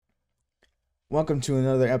Welcome to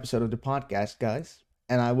another episode of the podcast, guys.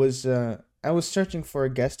 And I was searching for a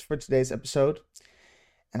guest for today's episode,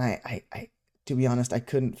 and I to be honest, I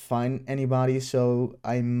couldn't find anybody, so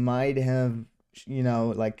I might have,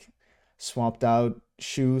 like swapped out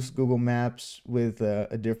shoes Google Maps with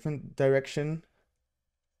a different direction.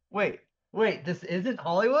 Wait, wait, this isn't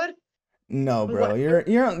Hollywood? No, bro, What?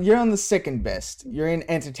 you're on the second best. You're in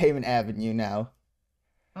Entertainment Avenue now.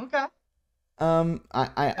 Okay. I Um,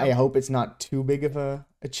 hope it's not too big of a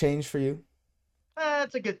change for you.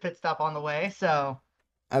 it's a good pit stop on the way, so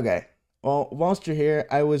Okay. Well, whilst you're here,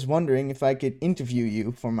 I was wondering if I could interview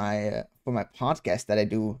you for my podcast that I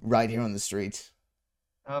do right here on the street.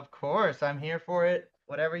 of course, I'm here for it.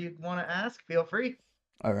 Whatever you want to ask, feel free.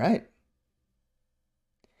 All right.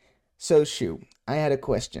 So, Shu, I had a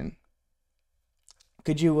question.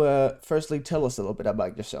 Could you firstly tell us a little bit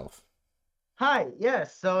about yourself? Hi,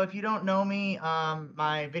 yes. So if you don't know me,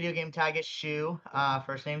 my video game tag is Shu.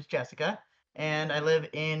 First name's Jessica, and I live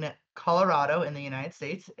in Colorado in the United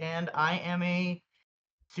States, and I am a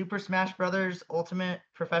Super Smash Brothers Ultimate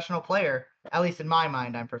professional player. At least in my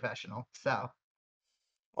mind, I'm professional. So,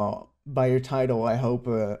 Well, by your title, I hope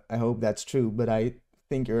that's true, but I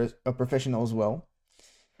think you're a professional as well.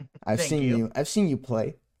 thank you. I've seen you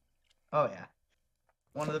play. Oh yeah.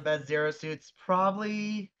 One of the best Zero Suits,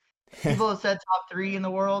 probably. People have said top three in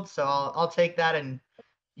the world, so I'll take that and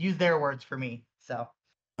use their words for me. So,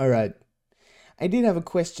 All right. I did have a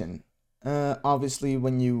question. Obviously,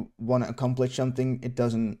 when you want to accomplish something, it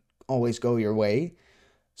doesn't always go your way.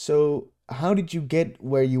 So, how did you get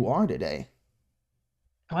where you are today?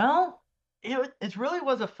 well, it really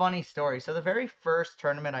was a funny story. So the very first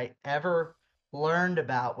tournament I ever learned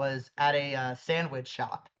about was at a sandwich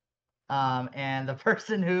shop. And the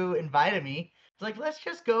person who invited me was like, "Let's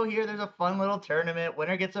just go here. There's a fun little tournament.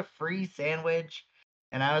 Winner gets a free sandwich."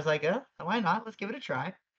 And I was like, why not? Let's give it a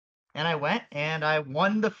try." And I went and I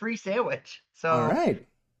won the free sandwich. All So right.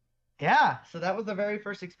 yeah, so that was the very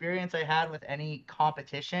first experience I had with any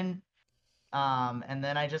competition. And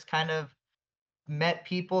then I just kind of met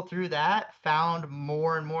people through that, found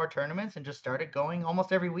more and more tournaments, and just started going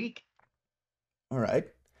almost every week. All right.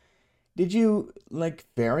 Did you like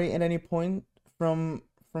vary at any point from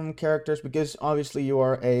characters because obviously you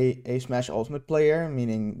are a Smash Ultimate player,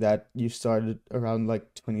 meaning that you started around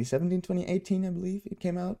like 2017, 2018, I believe it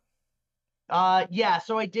came out. Yeah,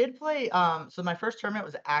 so I did play. So my first tournament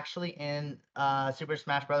was actually in Super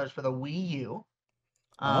Smash Brothers for the Wii U.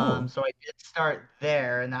 Oh, So I did start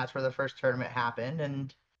there, and that's where the first tournament happened.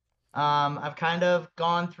 And I've kind of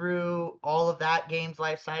gone through all of that game's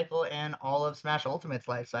life cycle and all of Smash Ultimate's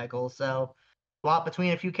life cycle. So, swap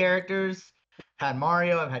between a few characters. Had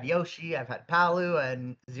Mario, I've had Yoshi, I've had Palu,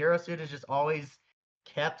 and Zero Suit has just always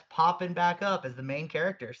kept popping back up as the main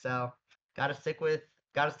character. So, gotta stick with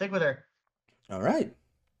gotta stick with her. all right.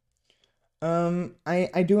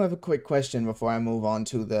 I do have a quick question before I move on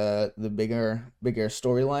to the bigger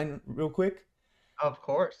storyline real quick. Of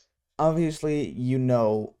course. Obviously,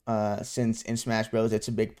 since in Smash Bros. It's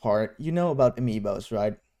a big part, you know about amiibos,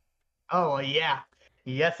 right? Oh well, yeah,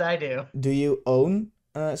 yes I do. Do you own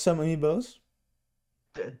some amiibos?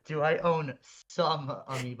 Do I own some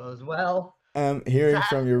amiibos? Well, Hearing sad.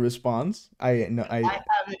 from your response, I know I I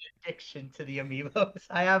have an addiction to the amiibos.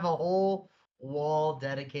 I have a whole wall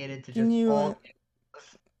dedicated to can just you all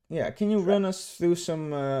amiibos. yeah, can you So, run us through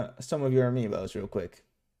some of your amiibos real quick?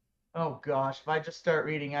 oh gosh, if I just start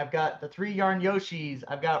reading, I've got the three Yarn Yoshis.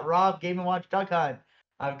 I've got Rob, Game and Watch, Duck Hunt.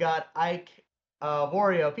 I've got Ike,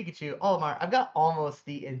 Wario, Pikachu, Olimar. I've got almost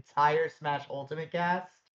the entire Smash Ultimate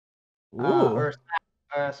cast, Ooh, or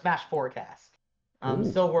Smash Forecast. I'm ooh,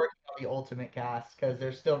 still working on the Ultimate cast because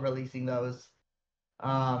they're still releasing those.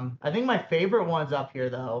 I think my favorite ones up here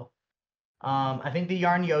though. I think the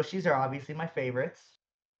Yarn Yoshis are obviously my favorites.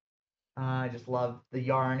 I just love the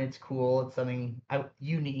yarn. It's cool. It's something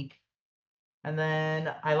unique. And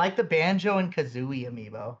then I like the Banjo and Kazooie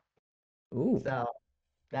amiibo. ooh. So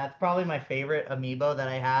that's probably my favorite amiibo that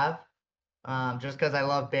I have. Just because I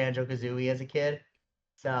love Banjo Kazooie as a kid.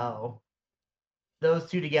 So those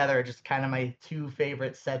two together are just kind of my two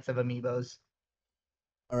favorite sets of amiibos.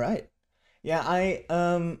 All right. Yeah,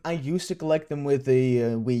 I used to collect them with the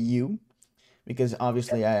Wii U because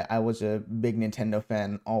obviously I was a big Nintendo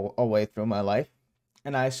fan all the way through my life.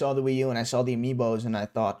 And I saw the Wii U and I saw the amiibos and I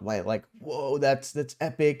thought, wait, like, whoa, that's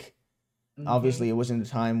epic. Hmm. Obviously, it was in a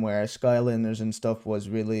time where Skylanders and stuff was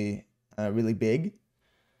really big.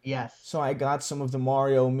 Yes. So I got some of the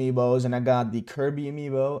Mario amiibos and I got the Kirby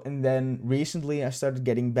amiibo, and then recently I started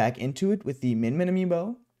getting back into it with the Min Min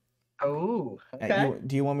amiibo. Oh, okay.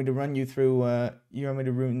 Do you want me to run you through? You want me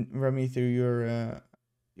to run me through your?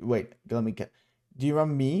 Wait, let me get. Do you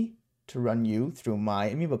want me to run you through my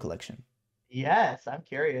amiibo collection? Yes, I'm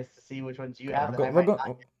curious to see which ones you Okay, have that I might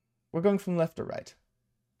not. we're going from left to right.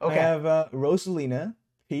 I Okay. have Rosalina,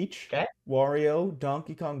 Peach, Okay. Wario,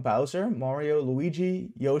 Donkey Kong, Bowser, Mario,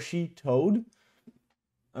 Luigi, Yoshi, Toad,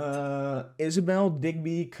 Isabelle,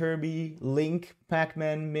 Digby, Kirby, Link,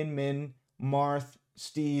 Pac-Man, Min Min, Marth,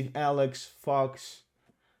 Steve, Alex, Fox,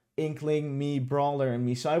 Inkling, me, Brawler, and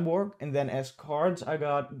me, Cyborg. And then as cards, I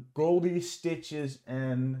got Goldie, Stitches,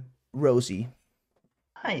 and Rosie.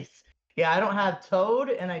 Nice. Yeah, I don't have Toad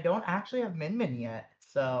and I don't actually have Min Min yet.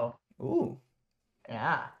 So, Ooh.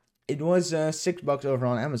 yeah. It was $6 over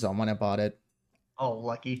on Amazon when I bought it. Oh,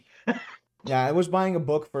 lucky. Yeah, I was buying a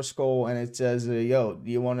book for school, and it says, "Yo, do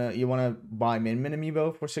you wanna buy Min Min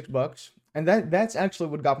amiibo for $6?" And that's actually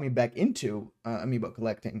what got me back into amiibo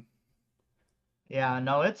collecting. Yeah,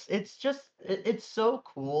 no, it's so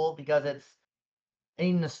cool because it's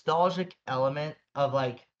a nostalgic element of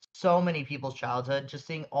like so many people's childhood, just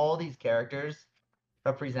seeing all these characters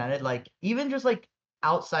represented, like even just like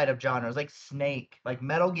outside of genres, like Snake, like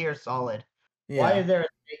Metal Gear Solid. Why Yeah, is there a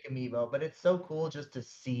Snake amiibo? But it's so cool just to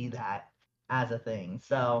see that as a thing.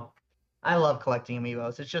 So I love collecting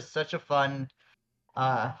amiibos. It's just such a fun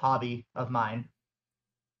hobby of mine.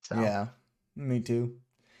 So yeah, me too.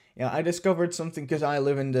 Yeah, I discovered something because I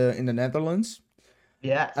live in the Netherlands. I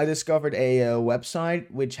yes. discovered a website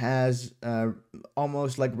which has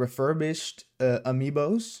almost like refurbished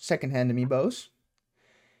amiibos, secondhand amiibos.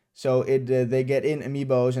 So it they get in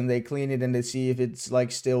amiibos and they clean it and they see if it's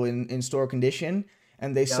like still in store condition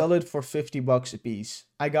and they sell Yep. it for $50 a piece.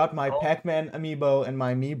 I got my Oh, Pac-Man amiibo and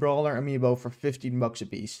my Me Brawler amiibo for $15 a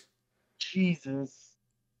piece. Jesus.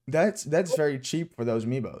 That's very cheap for those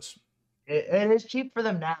amiibos. It is cheap for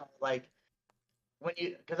them now. Like when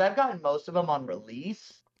you, because I've gotten most of them on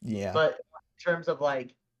release, Yeah. but in terms of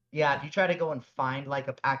like, yeah, if you try to go and find like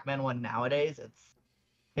a Pac-Man one nowadays,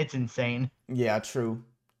 it's insane. Yeah, true.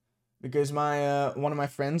 Because my one of my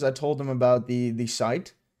friends, I told him about the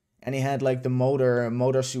site and he had like the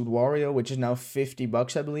motor suit Wario, which is now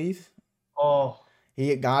 $50, I believe. Oh,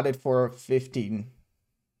 He got it for 15.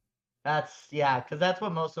 that's yeah, because that's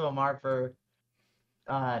what most of them are for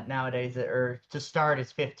nowadays, or to start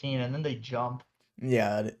is 15 and then they jump.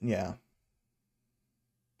 Yeah, yeah.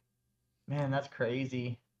 Man, that's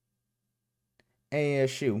crazy. A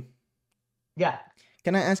shoe. Yeah.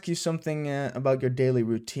 Can I ask you something about your daily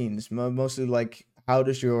routines? Mostly like how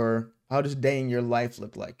does a day in your life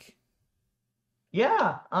look like?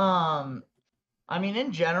 Yeah. I mean,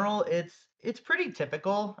 in general, it's pretty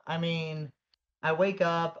typical. I mean, I wake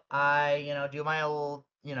up, do my old,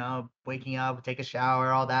 waking up, take a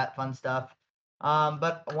shower, all that fun stuff.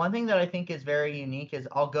 But one thing that I think is very unique is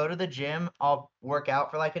I'll go to the gym, I'll work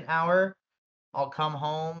out for like an hour, I'll come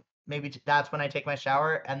home, maybe that's when I take my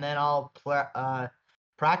shower, and then I'll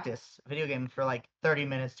practice video games for like 30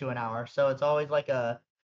 minutes to an hour. So it's always like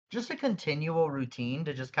just a continual routine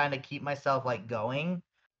to just kind of keep myself like going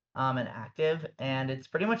and active. And it's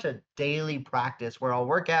pretty much a daily practice where I'll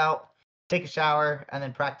work out, take a shower, and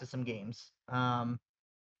then practice some games.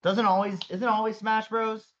 Doesn't always isn't always Smash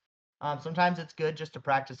Bros. Sometimes it's good just to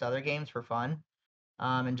practice other games for fun.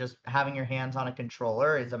 And just having your hands on a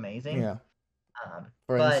controller is amazing. Yeah.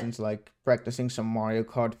 For But instance, like practicing some Mario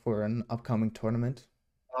Kart for an upcoming tournament.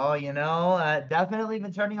 oh, definitely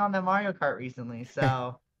been turning on the Mario Kart recently,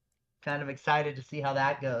 so kind of excited to see how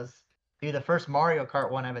that goes. Be the first Mario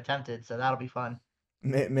Kart one I've attempted, so that'll be fun.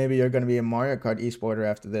 Maybe you're gonna be a Mario Kart esporter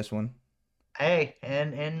after this one. Hey,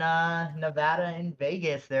 in Nevada and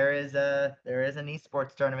Vegas, there is an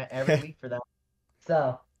esports tournament every week for that.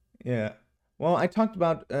 So Yeah. Well, I talked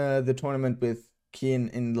about the tournament with Kian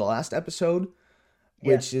in the last episode,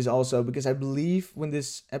 which yes, is also because I believe when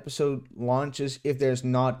this episode launches, if there's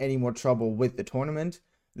not any more trouble with the tournament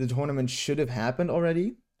should have happened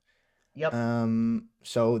already. yep,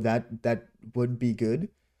 So that would be good.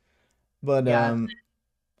 But yeah. It's only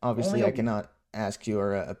obviously a I cannot ask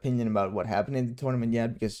your opinion about what happened in the tournament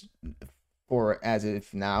yet because for as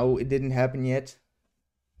if now it didn't happen yet.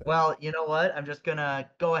 well, you know what? I'm just gonna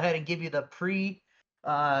go ahead and give you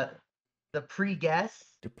uh, the pre guess,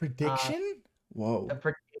 The uh, prediction? the Whoa.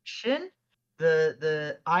 prediction.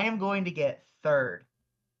 The I am going to get third.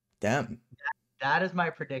 Damn. That is my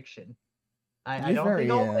prediction. I You're don't think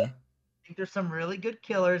very I'll win. I think there's some really good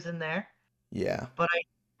killers in there, yeah. but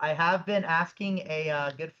I have been asking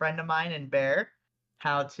a good friend of mine in Bear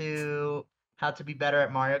how to be better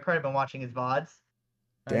at Mario Kart. I've been watching his VODs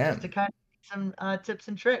just to Damn. kind of get some tips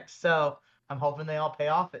and tricks. So I'm hoping they all pay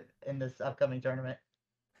off in this upcoming tournament.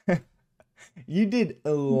 You did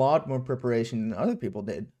a lot more preparation than other people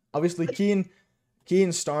did. Obviously,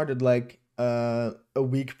 Keen started like a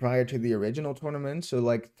week prior to the original tournament, so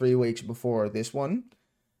like 3 weeks before this one.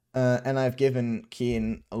 And I've given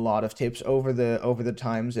Keen a lot of tips over the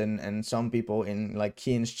times, and some people in like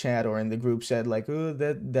Keen's chat or in the group said like, "Oh,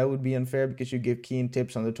 that would be unfair because you give Keen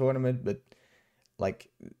tips on the tournament," but like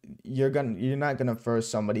you're not gonna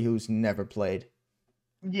first somebody who's never played.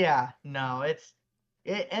 Yeah, no,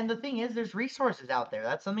 and the thing is, there's resources out there.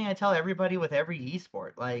 That's something I tell everybody with every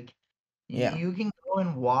esport. Like, Yeah, you can go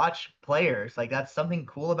and watch players. Like, that's something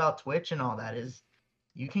cool about Twitch and all that is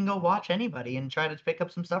you can go watch anybody and try to pick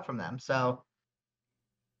up some stuff from them. So,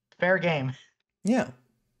 fair game. yeah,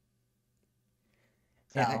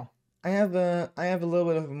 yeah. So, I have a little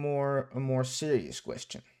bit of a more serious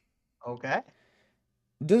question. okay.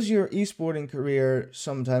 Does your esporting career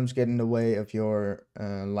sometimes get in the way of your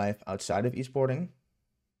life outside of esporting?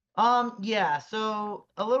 Yeah, so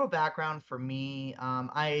a little background for me.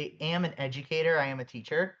 I am an educator, I am a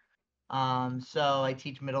teacher. So I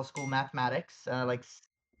teach middle school mathematics,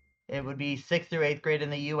 it would be 6th through 8th grade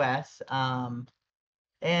in the US.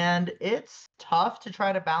 And it's tough to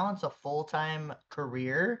try to balance a full-time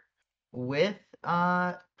career with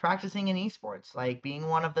practicing in esports, like being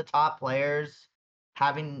one of the top players,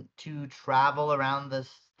 having to travel around the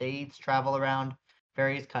states, travel around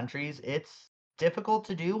various countries. It's difficult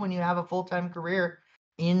to do when you have a full-time career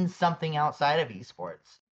in something outside of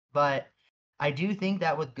esports. But I do think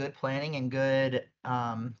that with good planning and good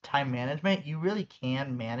time management, you really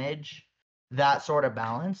can manage that sort of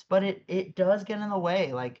balance, but it does get in the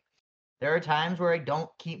way. Like, there are times where I don't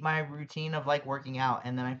keep my routine of like working out,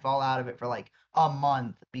 and then I fall out of it for like a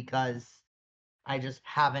month because I just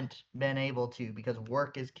haven't been able to, because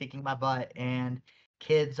work is kicking my butt and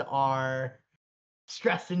kids are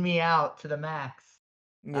stressing me out to the max.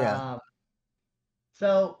 Yeah, Um,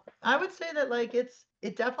 so I would say that like it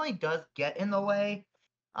definitely does get in the way.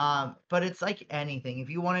 But it's like anything. If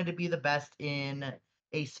you wanted to be the best in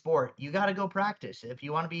a sport, you got to go practice. If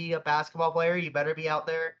you want to be a basketball player, you better be out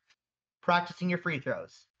there practicing your free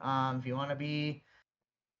throws. If you want to be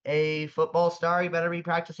a football star, you better be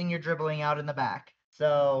practicing your dribbling out in the back.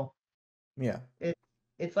 So yeah, it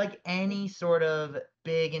it's like any sort of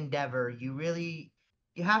big endeavor.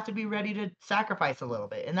 You have to be ready to sacrifice a little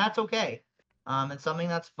bit, and that's okay. It's something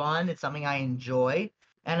that's fun. It's something I enjoy,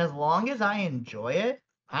 and as long as I enjoy it,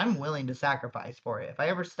 I'm willing to sacrifice for it. If I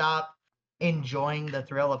ever stop enjoying the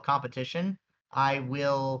thrill of competition, I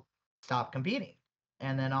will stop competing,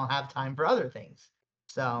 and then I'll have time for other things.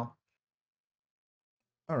 So,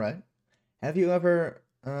 all right. Have you ever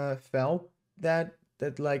felt that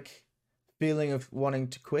like feeling of wanting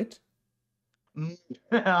to quit?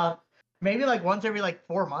 maybe like once every like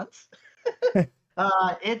 4 months.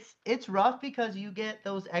 It's rough because you get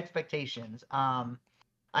those expectations.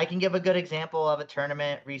 I can give a good example of a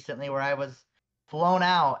tournament recently where I was flown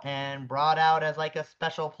out and brought out as like a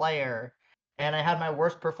special player, and I had my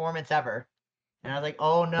worst performance ever. And I was like,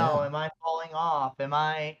 "Oh no, Yeah, am I falling off? Am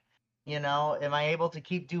I able to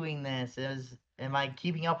keep doing this? Am I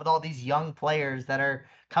keeping up with all these young players that are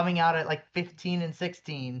coming out at like 15 and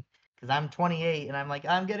 16? Because I'm 28 and I'm like,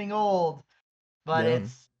 I'm getting old." But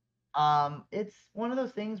yeah, it's one of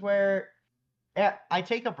those things where, yeah, I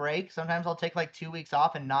take a break. Sometimes I'll take like 2 weeks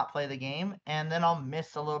off and not play the game, and then I'll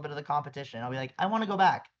miss a little bit of the competition. I'll be like, I want to go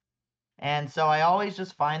back. And so I always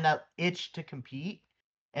just find that itch to compete,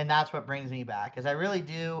 and that's what brings me back. Because I really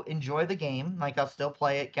do enjoy the game. Like, I'll still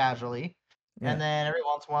play it casually. And yeah. then every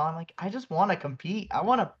once in a while, I'm like, I just want to compete. I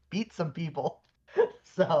want to beat some people.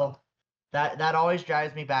 So that always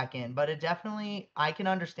drives me back in. But it definitely, I can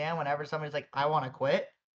understand whenever somebody's like, I want to quit.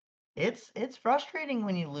 It's frustrating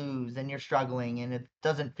when you lose and you're struggling and it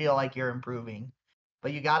doesn't feel like you're improving.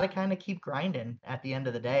 But you got to kind of keep grinding at the end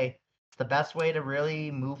of the day. It's the best way to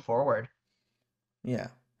really move forward. Yeah.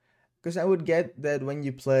 Because I would get that when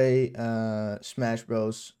you play Smash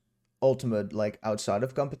Bros. Ultimate, like outside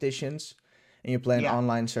of competitions, and you play in Yeah.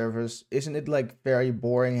 online servers, isn't it like very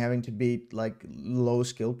boring having to beat like low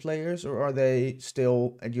skill players, or are they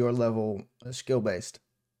still at your level skill based?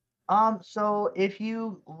 So if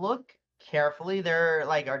you look carefully, there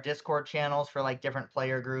like are Discord channels for like different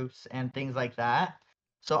player groups and things like that.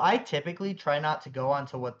 So I typically try not to go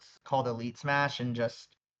onto what's called Elite Smash and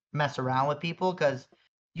just mess around with people because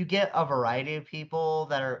you get a variety of people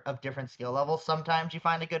that are of different skill levels. Sometimes you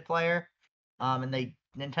find a good player, and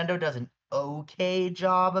Nintendo does an okay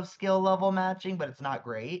job of skill level matching, but it's not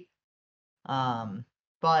great. Um,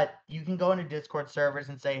 but you can go into Discord servers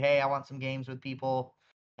and say, "Hey, I want some games with people."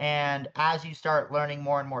 And as you start learning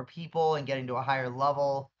more and more people and getting to a higher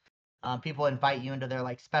level, people invite you into their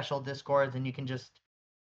like special discords, and you can just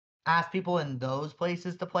ask people in those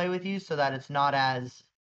places to play with you, so that it's not as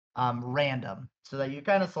random, so that you're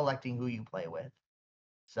kind of selecting who you play with.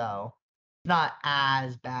 So it's not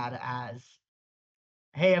as bad as,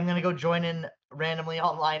 hey, I'm gonna go join in randomly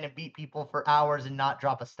online and beat people for hours and not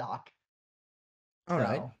drop a stock. All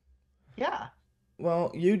right. So yeah.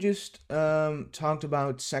 Well, you just talked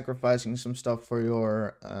about sacrificing some stuff for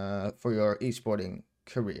your esporting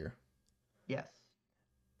career. Yes.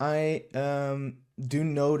 I do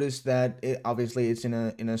notice that obviously it's in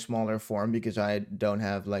a smaller form because I don't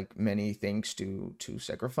have like many things to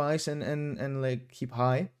sacrifice and like keep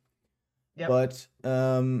high. Yep. But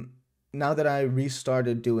now that I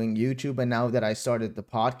restarted doing YouTube and now that I started the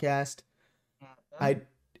podcast, Mhm. I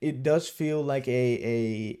it does feel like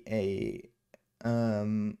a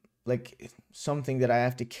like something that I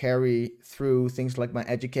have to carry through things like my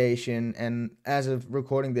education. And as of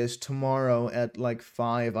recording this, tomorrow at like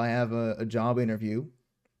 5, I have a job interview,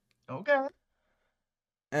 Okay.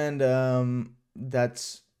 and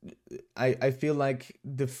that's I feel like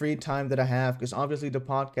the free time that I have, because obviously the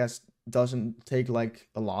podcast doesn't take like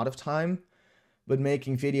a lot of time, but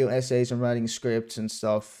making video essays and writing scripts and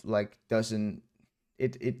stuff like doesn't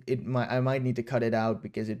it might I might need to cut it out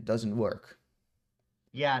because it doesn't work.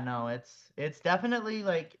 Yeah, no, it's definitely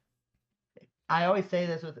like, I always say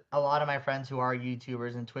this with a lot of my friends who are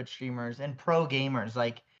YouTubers and Twitch streamers and pro gamers,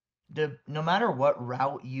 like no matter what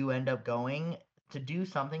route you end up going, to do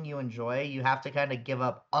something you enjoy, you have to kind of give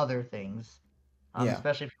up other things. Yeah.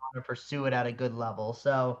 Especially if you want to pursue it at a good level.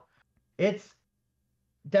 So it's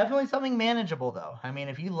definitely something manageable though. I mean,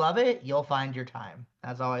 if you love it, you'll find your time.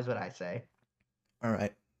 That's always what I say. All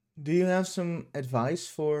right. Do you have some advice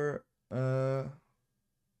for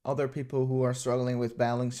other people who are struggling with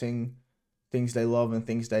balancing things they love and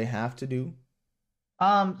things they have to do?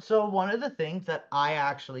 So one of the things that I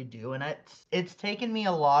actually do, and it's taken me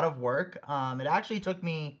a lot of work. It actually took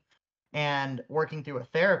me and working through a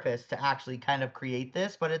therapist to actually kind of create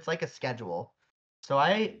this, but it's like a schedule. So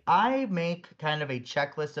I make kind of a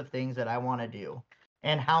checklist of things that I want to do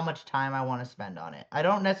and how much time I want to spend on it. I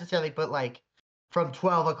don't necessarily put like from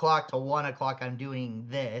 12 o'clock to 1 o'clock I'm doing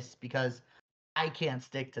this, because I can't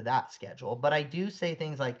stick to that schedule. But I do say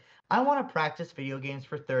things like, I want to practice video games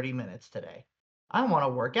for 30 minutes today. I want to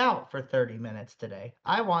work out for 30 minutes today.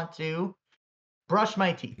 I want to brush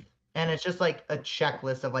my teeth. And it's just like a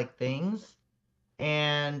checklist of like things,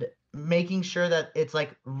 and making sure that it's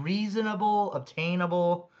like reasonable,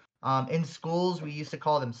 obtainable. In schools, we used to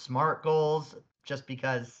call them SMART goals, just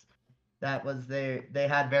because that was they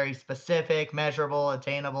had very specific, measurable,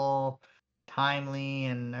 attainable, timely,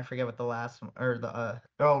 and I forget what the last one, or the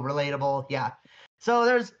relatable. Yeah. So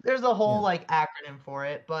there's a whole Yeah. like acronym for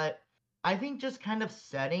it, but I think just kind of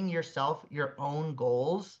setting yourself your own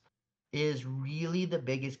goals is really the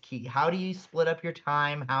biggest key. How do you split up your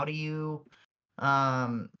time? How do you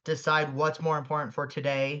decide what's more important for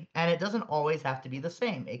today? And it doesn't always have to be the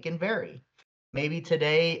same. It can vary. Maybe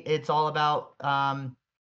today it's all about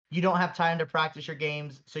you don't have time to practice your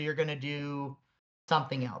games, so you're going to do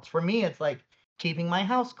something else. For me, it's like keeping my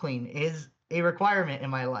house clean is a requirement in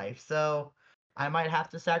my life. So I might have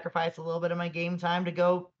to sacrifice a little bit of my game time to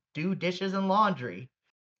go do dishes and laundry.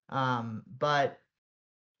 But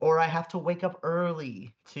or I have to wake up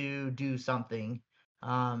early to do something.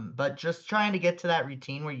 But just trying to get to that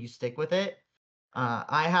routine where you stick with it.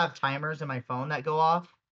 I have timers in my phone that go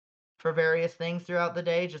off for various things throughout the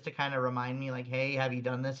day, just to kind of remind me, like, hey, have you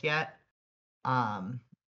done this yet? Um,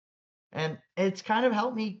 and it's kind of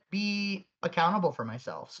helped me be accountable for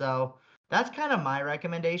myself. So that's kind of my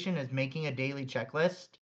recommendation, is making a daily checklist.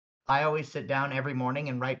 I always sit down every morning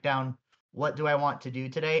and write down, what do I want to do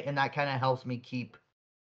today, and that kind of helps me keep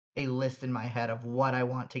a list in my head of what I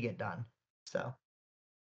want to get done. So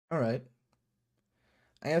All right.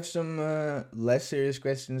 I have some less serious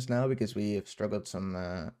questions now because we have struggled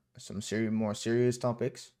some more serious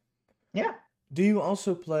topics. yeah, Do you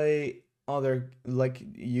also play other, like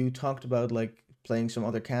you talked about, like playing some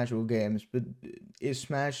other casual games, but is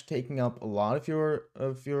Smash taking up a lot of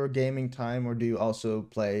your gaming time, or do you also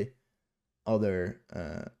play other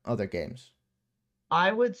games?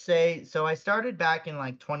 I would say so. I started back in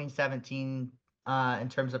like 2017 in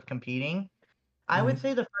terms of competing. I would Mm-hmm.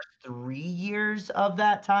 say the first 3 years of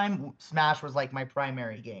that time, Smash was like my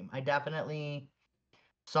primary game. I definitely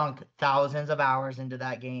sunk thousands of hours into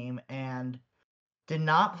that game and did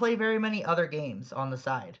not play very many other games on the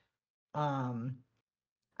side. Um,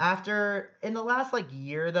 After in the last like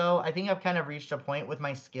year though, I think I've kind of reached a point with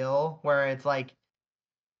my skill where it's like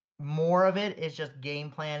more of it is just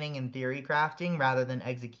game planning and theory crafting rather than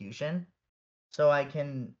execution. So I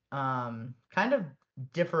can kind of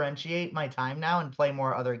differentiate my time now and play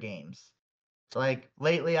more other games. So like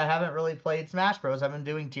lately I haven't really played Smash Bros. I've been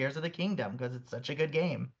doing Tears of the Kingdom because it's such a good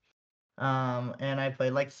game. And I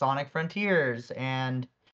played like Sonic Frontiers and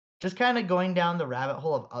just kind of going down the rabbit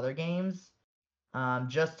hole of other games,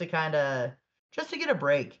 just to just to get a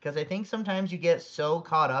break because I think sometimes you get so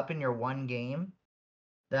caught up in your one game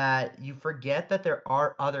that you forget that there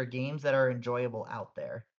are other games that are enjoyable out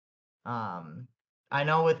there. Um, I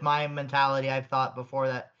know with my mentality, I've thought before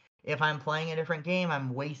that if I'm playing a different game,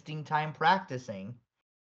 I'm wasting time practicing.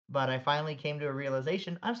 But I finally came to a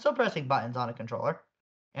realization I'm still pressing buttons on a controller.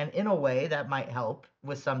 And in a way, that might help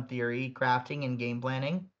with some theory crafting and game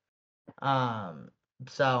planning. Um,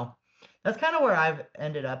 so that's kind of where I've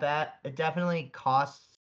ended up at. It definitely costing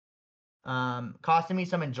me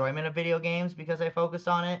some enjoyment of video games because I focused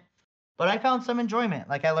on it. But I found some enjoyment.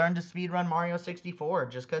 Like I learned to speedrun Mario 64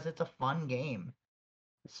 just because it's a fun game.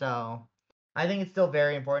 So I think it's still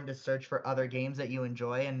very important to search for other games that you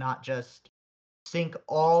enjoy and not just sink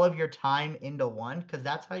all of your time into one because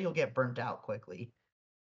that's how you'll get burnt out quickly.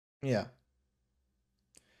 Yeah.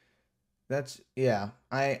 Yeah.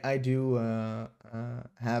 I do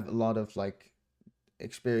have a lot of like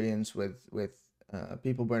experience with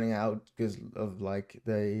people burning out because of like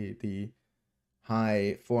the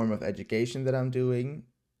high form of education that I'm doing,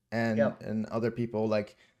 Yep. and other people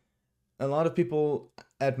like a lot of people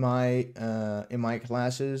at my in my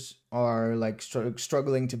classes are like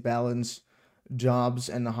struggling to balance jobs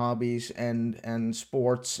and hobbies and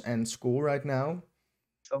sports and school right now.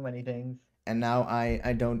 So many things. And now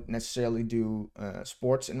I don't necessarily do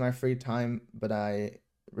sports in my free time, but I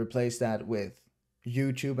replace that with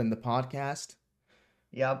YouTube and the podcast.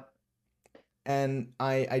 Yep. And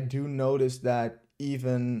I do notice that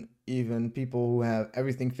even people who have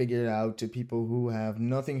everything figured out to people who have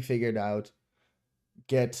nothing figured out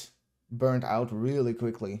get burnt out really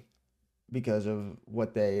quickly because of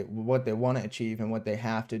what they want to achieve and what they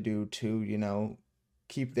have to do to,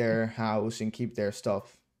 keep their house and keep their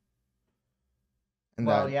stuff. And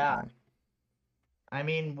Well, that yeah. I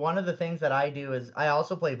mean, one of the things that I do is I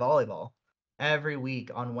also play volleyball every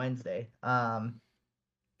week on Wednesday. And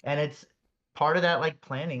it's part of that like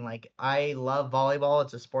planning. Like I love volleyball.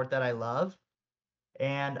 It's a sport that I love.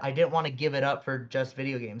 And I didn't want to give it up for just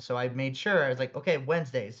video games. So I made sure I was like, okay,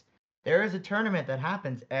 Wednesdays. There is a tournament that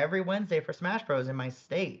happens every Wednesday for Smash Bros in my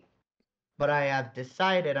state. But I have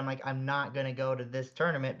decided I'm like I'm not gonna go to this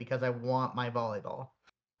tournament because I want my volleyball.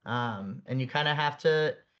 And you have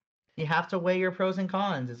to weigh your pros and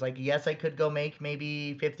cons. It's like yes, I could go make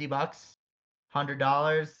maybe $50,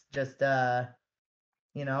 $100, just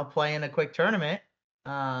play in a quick tournament.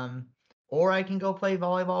 Um, or I can go play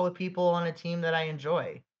volleyball with people on a team that I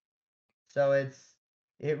enjoy. So it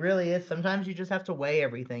really is. Sometimes you just have to weigh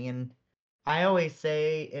everything. And I always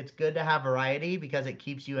say it's good to have variety because it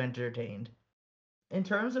keeps you entertained. In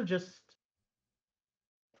terms of just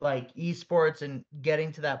like esports and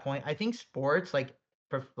getting to that point, I think sports like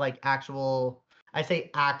actual I say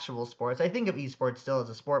actual sports. I think of esports still as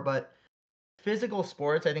a sport, but physical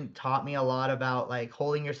sports I think taught me a lot about like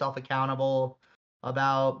holding yourself accountable,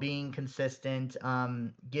 about being consistent,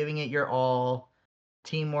 giving it your all,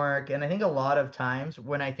 teamwork. And I think a lot of times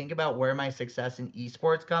when I think about where my success in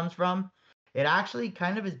esports comes from, it actually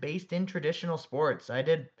kind of is based in traditional sports. I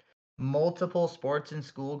did multiple sports in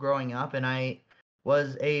school growing up, and I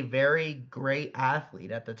was a very great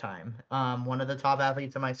athlete at the time, one of the top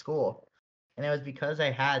athletes in my school. And it was because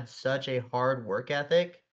I had such a hard work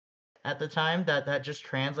ethic at the time that just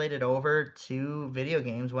translated over to video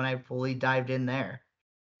games when I fully dived in there.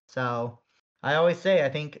 So I always say I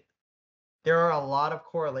think there are a lot of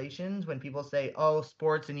correlations when people say, "Oh,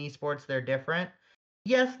 sports and esports they're different."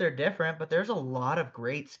 Yes, they're different, but there's a lot of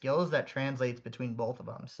great skills that translates between both of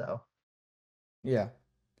them. So, yeah.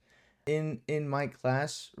 In my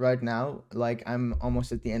class right now, like I'm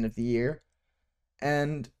almost at the end of the year,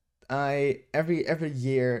 and I every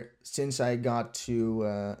year since I got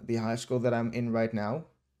to the high school that I'm in right now,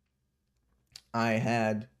 I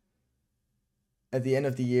had at the end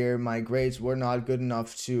of the year my grades were not good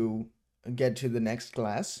enough to get to the next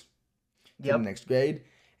class, to the yep. next grade,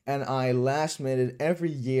 and I last minute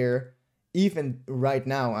every year, even right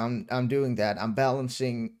now I'm doing that. I'm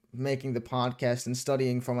balancing making the podcast and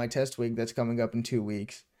studying for my test week that's coming up in 2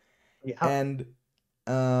 weeks. Yep. And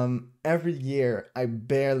every year I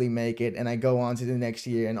barely make it and I go on to the next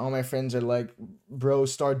year, and all my friends are like, bro,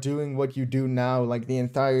 start doing what you do now like the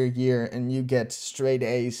entire year and you get straight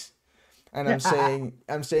A's. And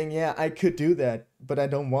I'm saying, yeah, I could do that, but I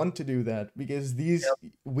don't want to do that because these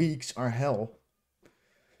Yep. weeks are hell.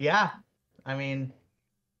 Yeah. I mean,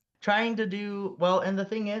 trying to do well, and the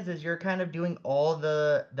thing is you're kind of doing all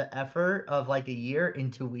the effort of like a year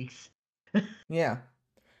in 2 weeks. Yeah.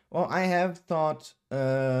 Well, I have thought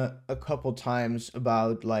a couple times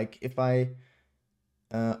about like if I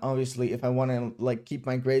obviously if I want to like keep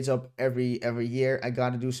my grades up every year, I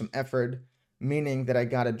got to do some effort, meaning that I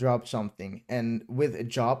got to drop something. And with a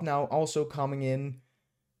job now also coming in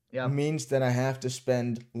Yep. means that I have to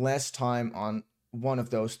spend less time on one of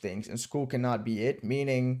those things, and school cannot be it,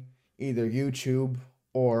 meaning either YouTube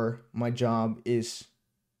or my job is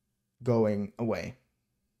going away.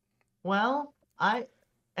 Well, I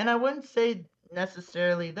wouldn't say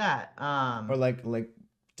necessarily that. Or like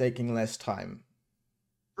taking less time.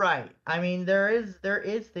 Right. I mean, there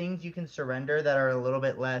is things you can surrender that are a little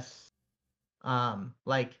bit less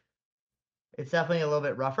like it's definitely a little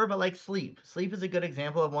bit rougher, but like sleep. Sleep is a good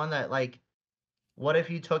example of one that like what if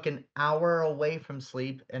you took an hour away from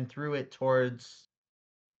sleep and threw it towards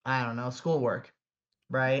I don't know, schoolwork,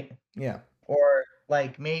 right? Yeah. Or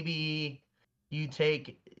like maybe you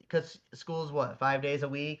take because school's what, 5 days a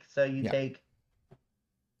week, so you Yeah. take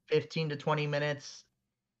 15 to 20 minutes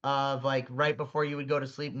of like right before you would go to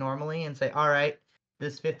sleep normally and say, all right,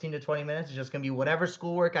 this 15 to 20 minutes is just going to be whatever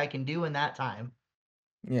schoolwork I can do in that time.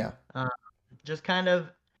 Yeah. Uh, just kind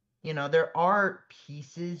of, there are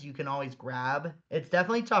pieces you can always grab. It's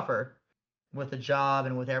definitely tougher with a job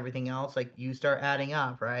and with everything else. Like you start adding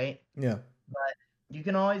up, right? Yeah. But you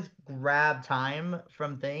can always grab time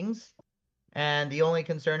from things. And the only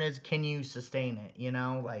concern is, can you sustain it?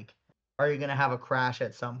 Like, are you going to have a crash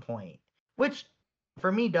at some point? Which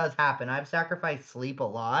for me does happen. I've sacrificed sleep a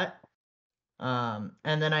lot. And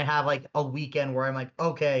then I have like a weekend where I'm like,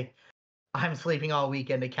 okay, I'm sleeping all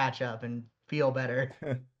weekend to catch up and feel better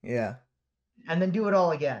Yeah. and then do it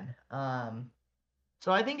all again.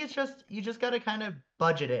 So I think it's just, you just got to kind of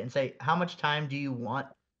budget it and say, how much time do you want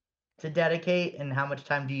to dedicate and how much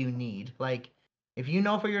time do you need? Like, if you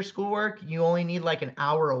know for your schoolwork, you only need like an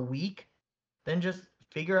hour a week, then just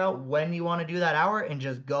figure out when you want to do that hour and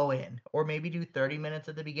just go in. Or maybe do 30 minutes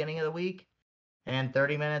at the beginning of the week and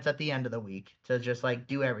 30 minutes at the end of the week to just like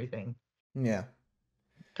do everything. Yeah.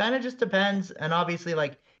 Kind of just depends. And obviously,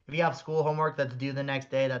 like, if you have school homework that's due the next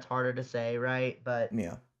day, that's harder to say, right?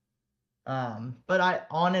 Yeah. But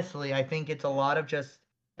I think it's a lot of just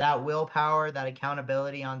that willpower, that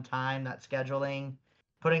accountability on time, that scheduling,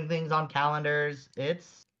 putting things on calendars.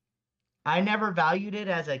 I never valued it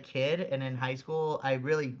as a kid, and in high school, I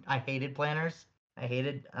hated planners. I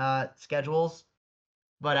hated schedules.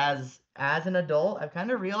 But as an adult, I've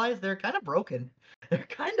kind of realized they're kind of broken. They're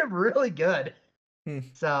kind of really good. Hmm.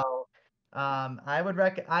 So,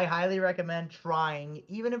 I highly recommend trying,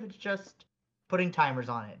 even if it's just putting timers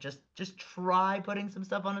on it. Just try putting some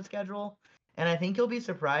stuff on a schedule, and I think you'll be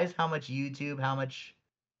surprised how much how much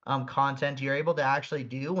content you're able to actually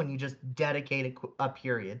do when you just dedicate a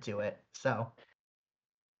period to it. So,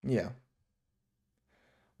 Yeah.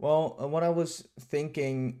 Well, what I was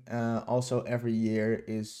thinking also every year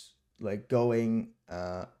is like going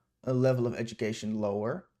a level of education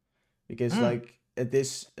lower because mm, like at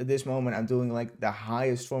this moment I'm doing like the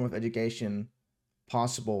highest form of education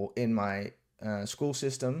possible in my school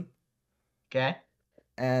system, okay,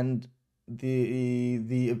 and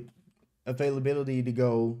the availability to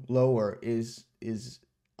go lower is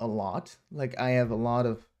a lot. Like I have a lot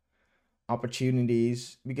of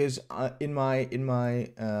opportunities because in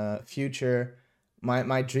my future,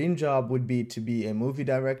 my dream job would be to be a movie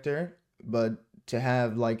director, but to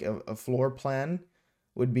have like a floor plan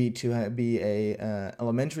would be to be a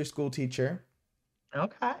elementary school teacher.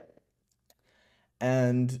 okay,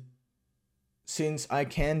 And since I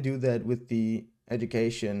can do that with the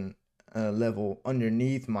education level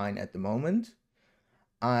underneath mine at the moment,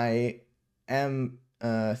 I am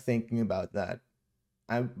thinking about that.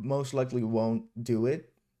 I most likely won't do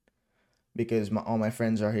it because all my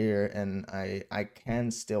friends are here, and I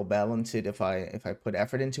can still balance it if I put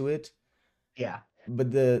effort into it. yeah,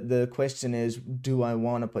 But the question is, do I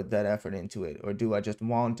want to put that effort into it, or do I just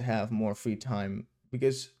want to have more free time?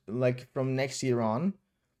 Because like from next year on,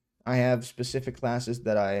 I have specific classes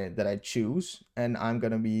that I choose, and I'm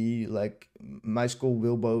gonna be like my school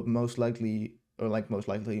will most likely, or like most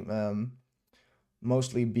likely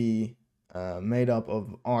mostly be made up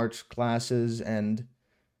of art classes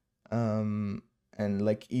um and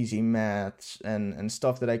like easy maths and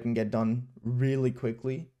stuff that I can get done really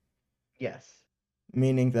quickly, yes,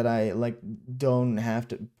 meaning that I like don't have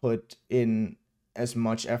to put in as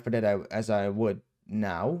much effort that I as I would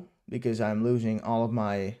now because I'm losing all of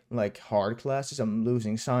my like hard classes. I'm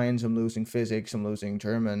losing science, I'm losing physics, I'm losing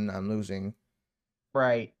German, I'm losing,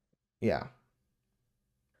 Right. yeah.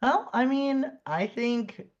 Well, I mean, I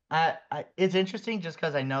think it's interesting just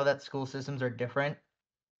because I know that school systems are different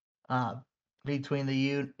uh, between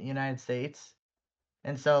the United States.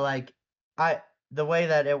 And so like I the way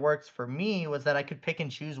that it works for me was that I could pick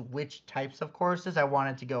and choose which types of courses I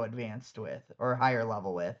wanted to go advanced with or higher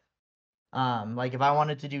level with. Like if I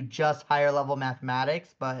wanted to do just higher level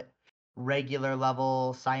mathematics but regular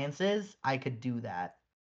level sciences, I could do that.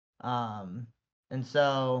 Um, and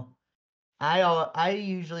so I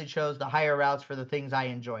usually chose the higher routes for the things I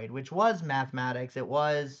enjoyed, which was mathematics. It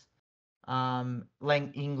was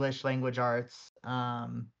English language arts.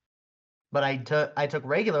 But I took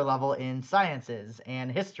regular level in sciences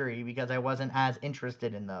and history because I wasn't as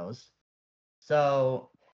interested in those. So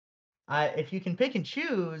if you can pick and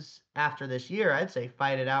choose after this year, I'd say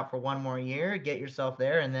fight it out for one more year, get yourself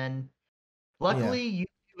there, and then Yeah. luckily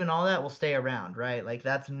YouTube and all that will stay around, right? Like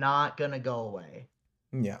that's not gonna go away.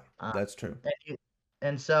 Yeah. Uh, That's true. and,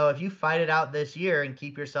 and so if you fight it out this year and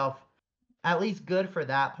keep yourself at least good for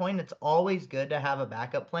that point, it's always good to have a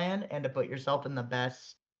backup plan and to put yourself in the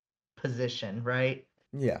best position, right?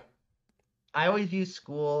 Yeah. I always view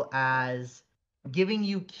school as giving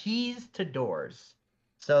you keys to doors.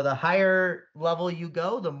 So the higher level you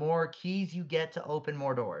go, the more keys you get to open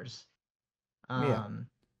more doors. Yeah. Um,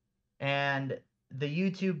 and the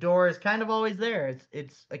YouTube door is kind of always there.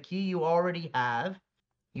 It's a key you already have.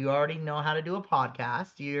 You already know how to do a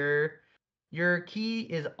podcast. Your key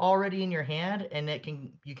is already in your hand, and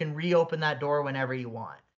you can reopen that door whenever you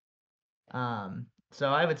want. So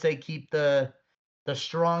I would say keep the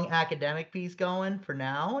strong academic piece going for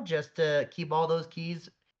now, just to keep all those keys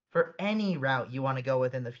for any route you want to go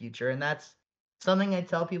with in the future. And that's something I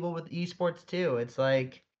tell people with esports too. It's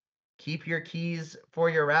like keep your keys for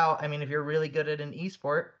your route. I mean, if you're really good at an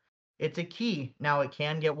esport, it's a key. Now it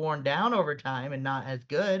can get worn down over time and not as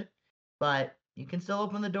good, but you can still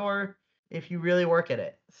open the door if you really work at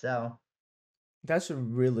it. So That's a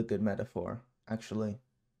really good metaphor, actually.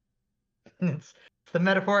 it's the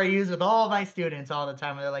metaphor I use with all my students all the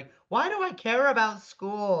time. They're like, "Why do I care about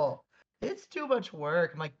school? It's too much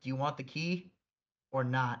work." I'm like, "Do you want the key or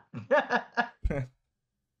not?"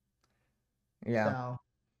 Yeah. So,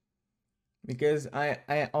 Because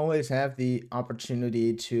I always have the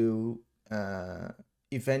opportunity to uh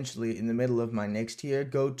eventually in the middle of my next year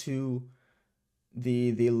go to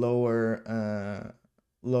the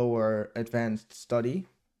lower advanced study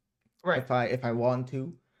right. if I want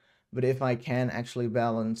to, but if I can actually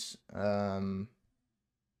balance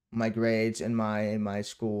my grades and my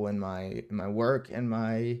school and my work and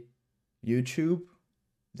my YouTube,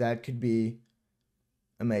 that could be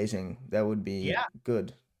amazing. That would be Yeah.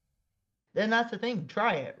 good. And that's the thing.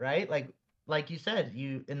 Try it, right? Like you said,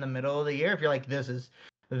 you in the middle of the year, if you're like, this is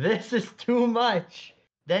too much,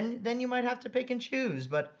 then you might have to pick and choose.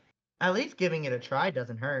 But at least giving it a try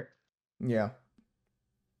doesn't hurt. Yeah.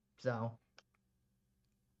 So,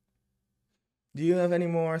 Do you have any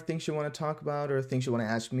more things you want to talk about or things you want to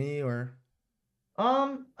ask me or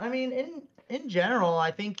I mean, in general,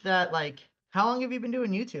 I think that like, how long have you been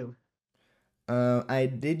doing YouTube? I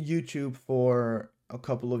did YouTube for a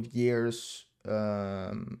couple of years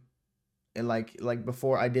and like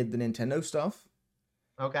before I did the Nintendo stuff,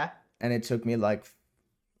 Okay. and it took me like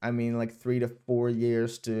I mean like 3 to 4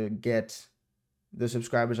 years to get the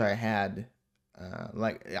subscribers I had.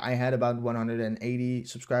 Like I had about 180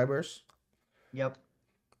 subscribers, Yep.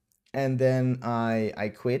 and then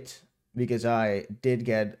I quit because I did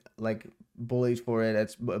get like bullied for it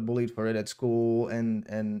at school,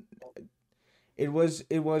 and it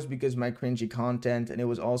was because my cringy content, and it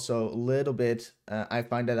was also a little bit I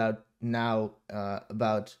find that out now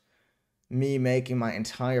about me making my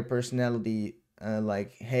entire personality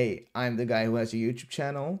like, hey, I'm the guy who has a YouTube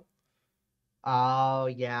channel. Oh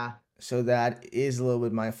yeah. So that is a little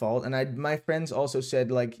bit my fault, and I my friends also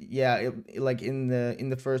said like, yeah, like in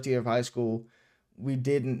the first year of high school, we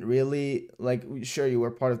didn't really like, sure, you were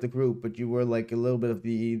part of the group, but you were like a little bit of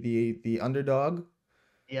the underdog.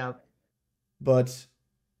 Yep. But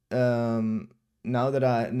um now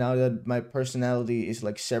that my personality is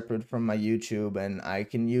like separate from my YouTube, and I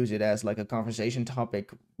can use it as like a conversation topic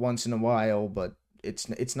once in a while, but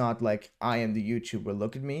it's not like I am the YouTuber,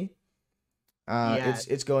 look at me. Yeah.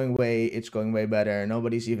 It's going way better.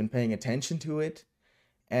 Nobody's even paying attention to it.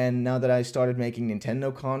 And now that I started making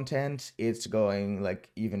Nintendo content, it's going like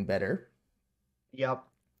even better Yep. Well,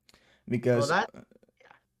 because that.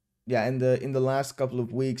 yeah, in the last couple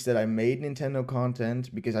of weeks that I made Nintendo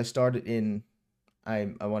content, because I started in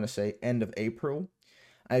I want to say end of April.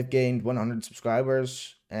 I've gained 100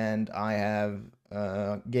 subscribers and I have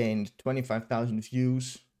gained 25,000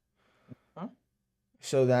 views. Huh?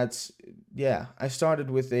 So that's, yeah, I started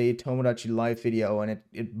with a Tomodachi Live video and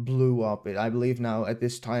it blew up. I believe now at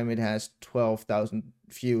this time it has 12,000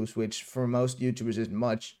 views, which for most YouTubers isn't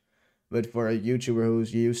much. But for a YouTuber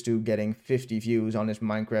who's used to getting 50 views on his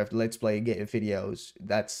Minecraft Let's Play videos,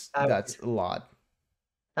 that's a lot.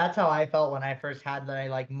 That's how I felt when I first had the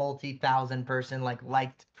like multi-thousand person like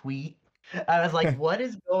liked tweet. I was like, what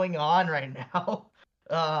is going on right now?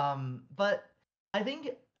 But I think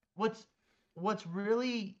what's what's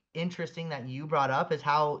really interesting that you brought up is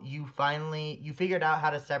how you figured out how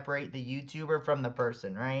to separate the YouTuber from the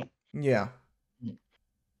person, right? Yeah,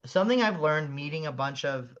 Something I've learned meeting a bunch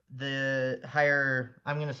of the higher,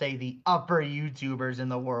 I'm gonna say the upper YouTubers in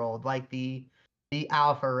the world, like the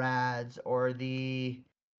Alpha Rads or the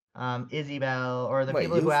Isabel or the wait,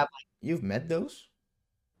 people who have you've met those?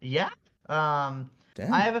 yeah. Um,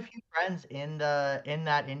 I Damn. have a few friends in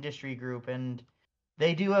that industry group, and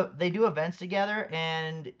they do events together,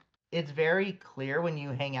 and it's very clear when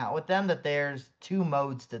you hang out with them that there's two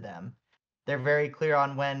modes to them. They're very clear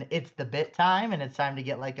on when it's the bit time and it's time to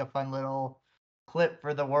get like a fun little clip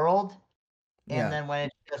for the world, and Yeah, then when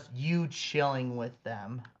it's just you chilling with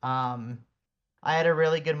them. I had a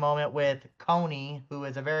really good moment with Coney, who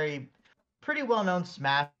is a very pretty well known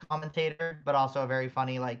Smash commentator, but also a very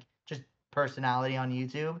funny like just personality on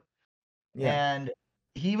YouTube. yeah, And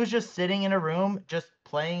he was just sitting in a room just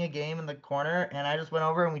playing a game in the corner, and I just went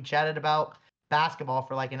over and we chatted about basketball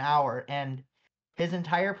for like an hour, and his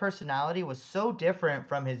entire personality was so different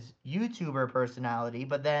from his YouTuber personality.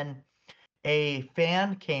 But then a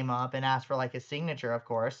fan came up and asked for like his signature, of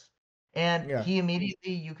course, and yeah, he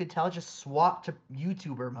immediately, you could tell, just swapped to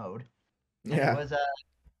YouTuber mode. And yeah,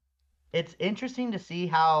 it's interesting to see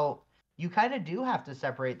how you kind of do have to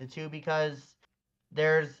separate the two, because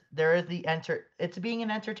there is the it's being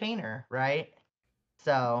an entertainer, right?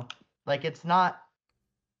 So like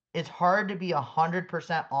it's hard to be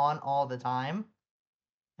 100% on all the time.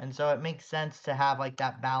 And so it makes sense to have like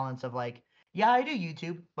that balance of like, yeah, I do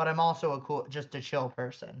YouTube, but I'm also just a chill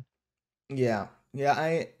person. yeah, yeah.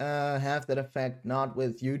 I have that effect not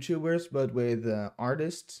with YouTubers but with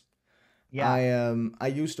artists. Yeah. I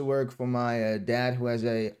used to work for my dad who has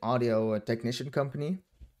a audio technician company,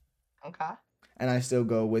 Okay. and I still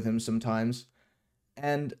go with him sometimes.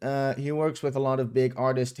 And he works with a lot of big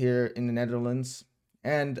artists here in the Netherlands.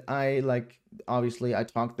 And I like obviously I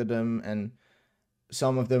talk to them, and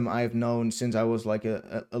some of them I've known since I was like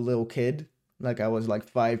a little kid. Like I was like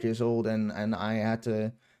 5 years old, and I had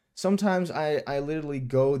to. Sometimes I literally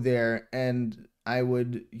go there and I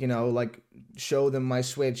would like show them my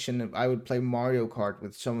Switch and I would play Mario Kart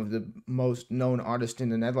with some of the most known artists in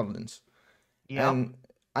the Netherlands, Yep. and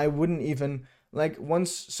I wouldn't even like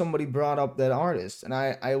once somebody brought up that artist, and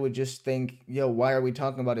I would just think, yo, why are we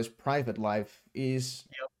talking about his private life? Is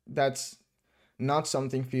Yep. That's not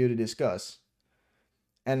something for you to discuss,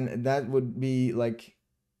 and that would be like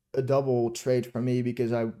a double trait for me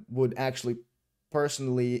because I would actually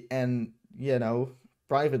personally and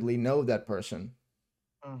privately know that person,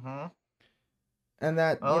 Mm-hmm. and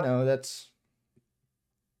that Oh, that's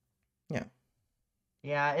yeah,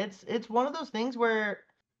 yeah, it's one of those things where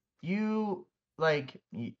you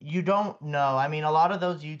you don't know. I mean, a lot of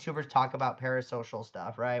those YouTubers talk about parasocial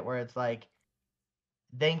stuff, right? Where it's like,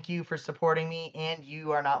 thank you for supporting me and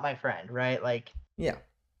you are not my friend, right? yeah,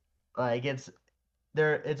 Like it's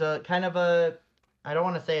a kind of a, I don't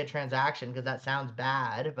want to say a transaction because that sounds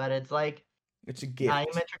bad, but it's like it's a I am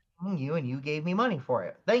gift. entertaining you and you gave me money for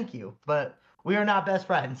it. Thank you. But we are not best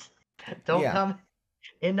friends. Don't Yeah, come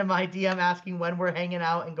into my DM asking when we're hanging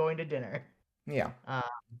out and going to dinner. yeah, Uh,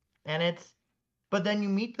 and it's but then you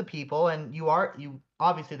meet the people and you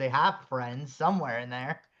obviously they have friends somewhere in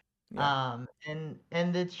there. yeah, And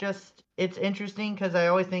it's interesting because I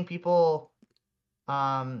always think people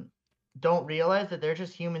um don't realize that they're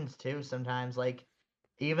just humans too sometimes. Like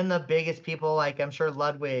even the biggest people, like I'm sure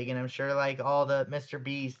Ludwig and I'm sure like all the Mr.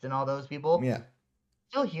 Beast and all those people, yeah,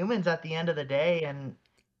 still humans at the end of the day. And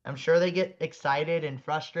I'm sure they get excited and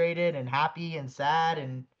frustrated and happy and sad,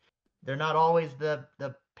 and they're not always the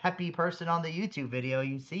peppy person on the YouTube video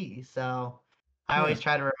you see. So I yeah. always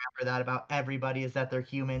try to remember that about everybody, is that they're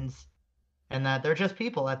humans and that they're just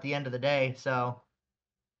people at the end of the day. So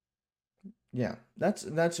Yeah, that's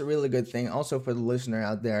a really good thing. Also for the listener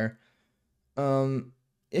out there, um,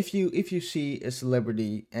 if you see a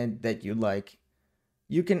celebrity and that you like,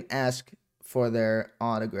 you can ask for their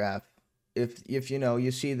autograph. If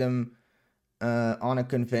you see them on a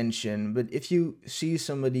convention, but if you see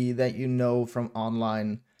somebody that you know from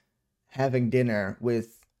online having dinner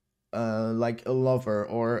with like a lover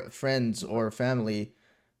or friends or family,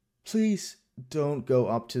 please don't go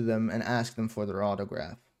up to them and ask them for their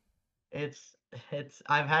autograph. It's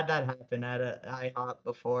I've had that happen at a IHOP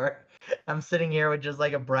before. I'm sitting here with just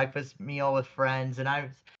like a breakfast meal with friends, and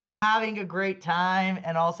I'm having a great time,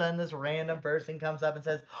 and all of a sudden this random person comes up and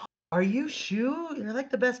says, "Are you Shu? You're like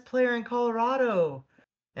the best player in Colorado."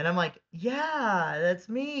 And I'm like, "Yeah, that's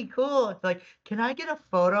me. Cool." It's like, "Can I get a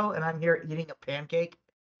photo?" And I'm here eating a pancake.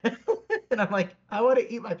 And I'm like, "I want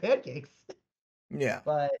to eat my pancakes." Yeah.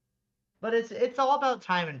 But it's all about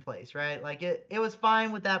time and place, right? Like it was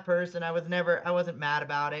fine with that person. I wasn't mad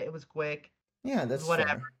about it. It was quick. Yeah, It was that's whatever.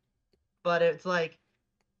 fair. But it's like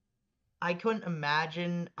I couldn't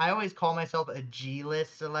imagine. I always call myself a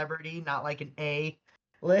G-list celebrity, not like an A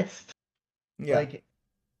list. Yeah. Like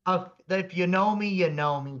if you know me, you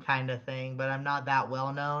know me kind of thing, but I'm not that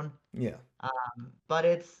well known. Yeah. But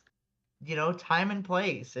it's time and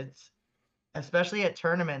place. It's especially at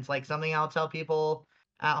tournaments, like something I'll tell people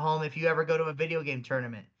at home if you ever go to a video game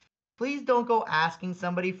tournament. Please don't go asking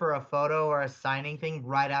somebody for a photo or a signing thing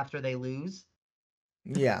right after they lose.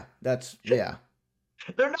 Yeah, that's yeah.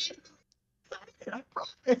 They're not excited, I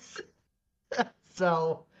promise.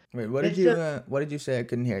 So Wait, it's just what did you say? I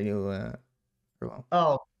couldn't hear you very well.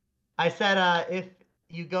 oh, I said if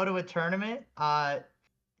you go to a tournament,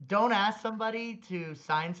 don't ask somebody to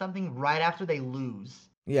sign something right after they lose.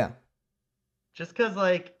 Yeah. Just because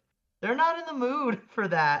like they're not in the mood for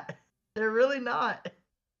that. They're really not.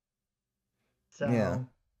 Yeah. So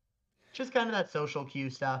just kind of that social cue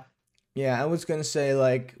stuff. Yeah, I was gonna say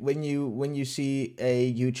like when you see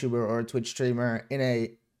a YouTuber or a Twitch streamer in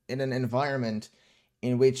an environment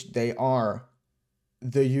in which they are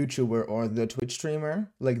the YouTuber or the Twitch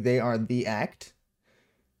streamer, like they are the act.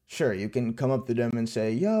 Sure, you can come up to them and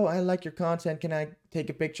say, "Yo, I like your content. Can I take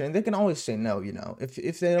a picture?" And they can always say no.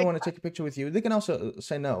 If they don't want to take a picture with you, they can also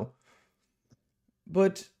say no.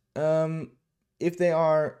 But if they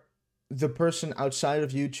are the person outside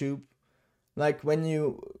of YouTube, like when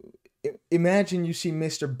you imagine you see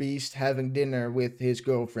Mr. Beast having dinner with his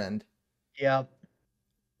girlfriend, Yep.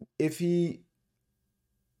 if he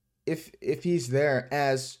if he's there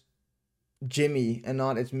as Jimmy and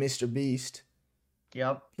not as Mr. Beast,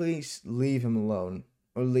 Yep. please leave him alone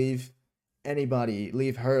or leave anybody,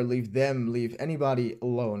 leave her, leave them, leave anybody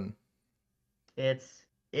alone. It's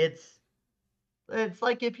it's it's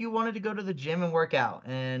like if you wanted to go to the gym and work out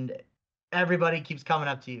and everybody keeps coming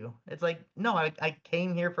up to you. It's like, no, I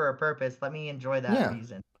came here for a purpose. Let me enjoy that Yeah,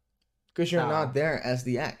 reason. because you're not So there as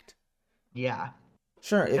the act. yeah.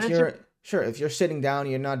 Sure, And it's just if you're sitting down,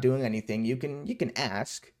 you're not doing anything. You can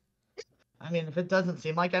ask. I mean, if it doesn't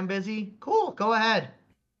seem like I'm busy, cool, go ahead.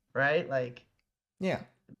 Right? Like Yeah.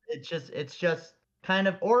 it's just kind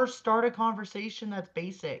of or start a conversation that's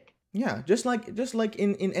basic. Yeah, just like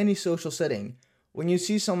in any social setting, when you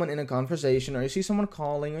see someone in a conversation or you see someone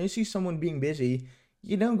calling or you see someone being busy,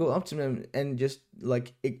 you don't go up to them and just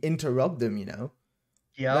like interrupt them, you know.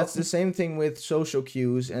 That's Yep. the same thing with social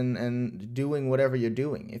cues and doing whatever you're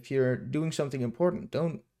doing. If you're doing something important,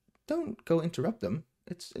 don't go interrupt them.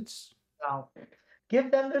 It's So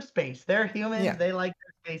give them their space. They're humans. yeah. They like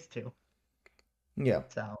their space too. Yeah.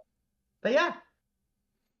 So, but yeah,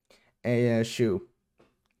 A shoe.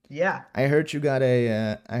 yeah, I heard you got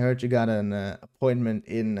an appointment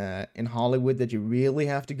in Hollywood that you really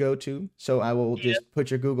have to go to. So I will yeah. just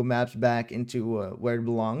put your Google Maps back into where it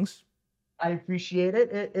belongs. I appreciate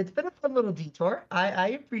it. It's been a fun little detour. I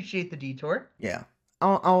appreciate the detour. Yeah.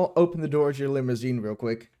 I'll open the door to your limousine real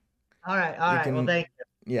quick. All right, all You right. Well, can thank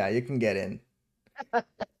yeah, you can get in. you.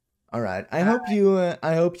 All right. Uh,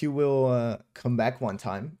 I hope you will come back one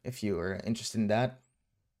time if you are interested in that.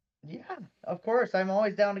 yeah, of course. I'm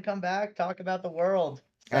always down to come back, talk about the world.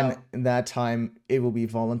 And So, that time it will be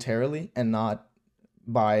voluntarily and not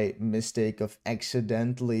by mistake of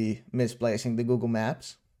accidentally misplacing the Google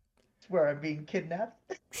Maps. it's where I'm being kidnapped.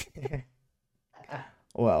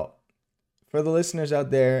 Well, for the listeners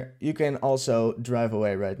out there, you can also drive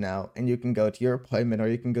away right now and you can go to your appointment or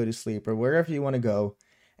you can go to sleep or wherever you want to go.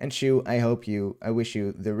 And Shu, I wish you I wish you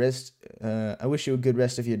a good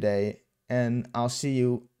rest of your day. And I'll see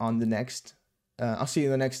you the next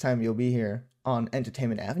time you'll be here on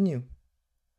Entertainment Avenue.